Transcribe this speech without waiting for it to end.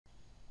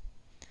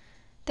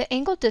The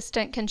angle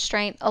distant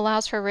constraint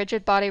allows for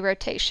rigid body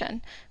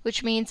rotation,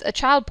 which means a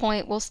child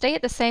point will stay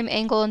at the same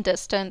angle and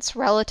distance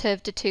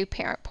relative to two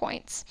parent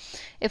points.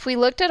 If we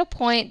looked at a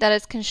point that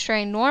is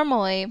constrained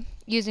normally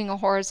using a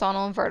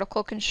horizontal and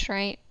vertical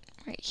constraint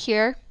right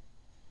here,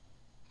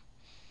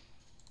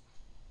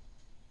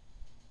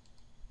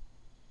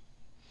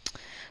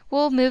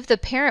 we'll move the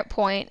parent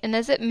point, and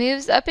as it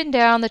moves up and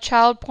down, the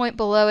child point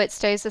below it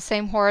stays the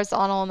same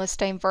horizontal and the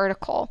same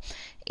vertical.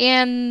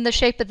 And the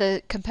shape of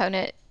the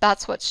component,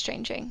 that's what's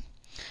changing.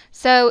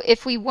 So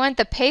if we want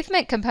the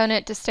pavement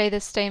component to stay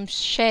the same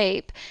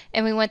shape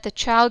and we want the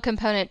child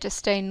component to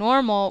stay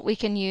normal, we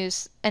can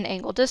use an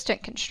angle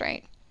distant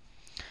constraint.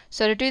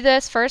 So to do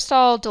this, first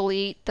I'll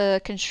delete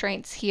the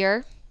constraints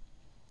here,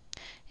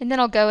 and then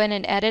I'll go in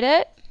and edit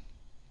it.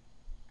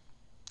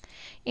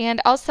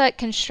 And I'll set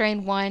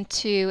constraint 1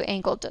 to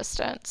angle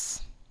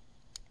distance.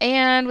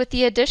 And with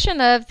the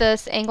addition of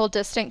this angle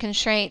distant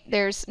constraint,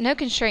 there's no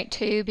constraint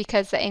 2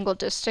 because the angle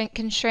distant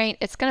constraint,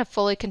 it's going to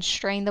fully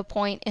constrain the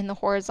point in the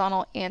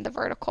horizontal and the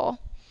vertical.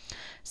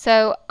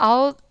 So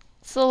I'll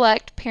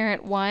select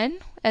parent 1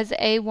 as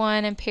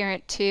A1 and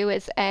parent 2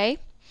 as A,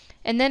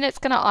 and then it's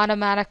going to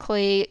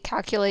automatically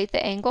calculate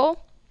the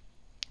angle.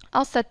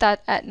 I'll set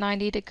that at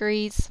 90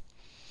 degrees,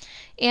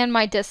 and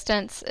my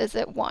distance is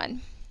at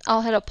 1.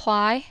 I'll hit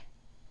apply.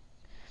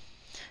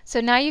 So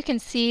now you can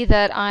see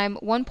that I'm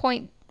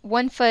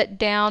 1 foot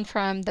down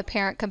from the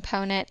parent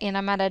component, and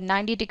I'm at a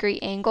 90-degree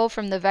angle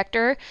from the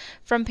vector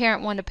from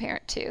parent 1 to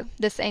parent 2.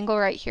 This angle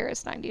right here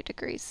is 90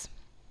 degrees.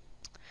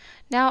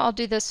 Now I'll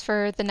do this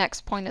for the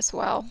next point as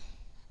well.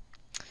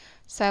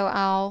 So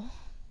I'll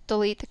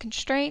delete the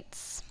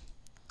constraints,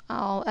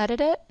 I'll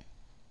edit it,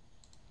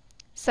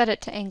 set it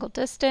to angle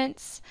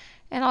distance,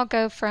 and I'll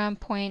go from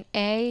point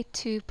A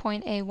to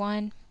point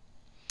A1,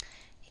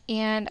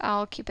 and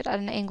I'll keep it at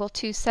an angle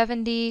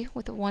 270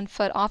 with a 1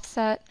 foot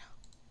offset.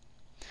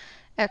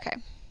 Okay,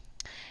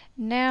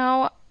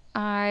 now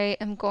I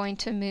am going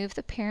to move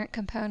the parent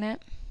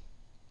component,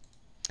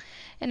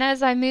 and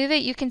as I move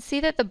it, you can see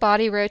that the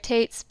body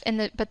rotates,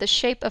 but the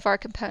shape of our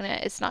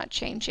component is not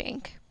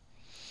changing.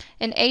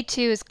 And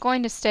A2 is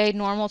going to stay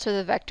normal to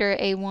the vector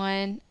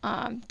A1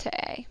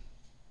 to A.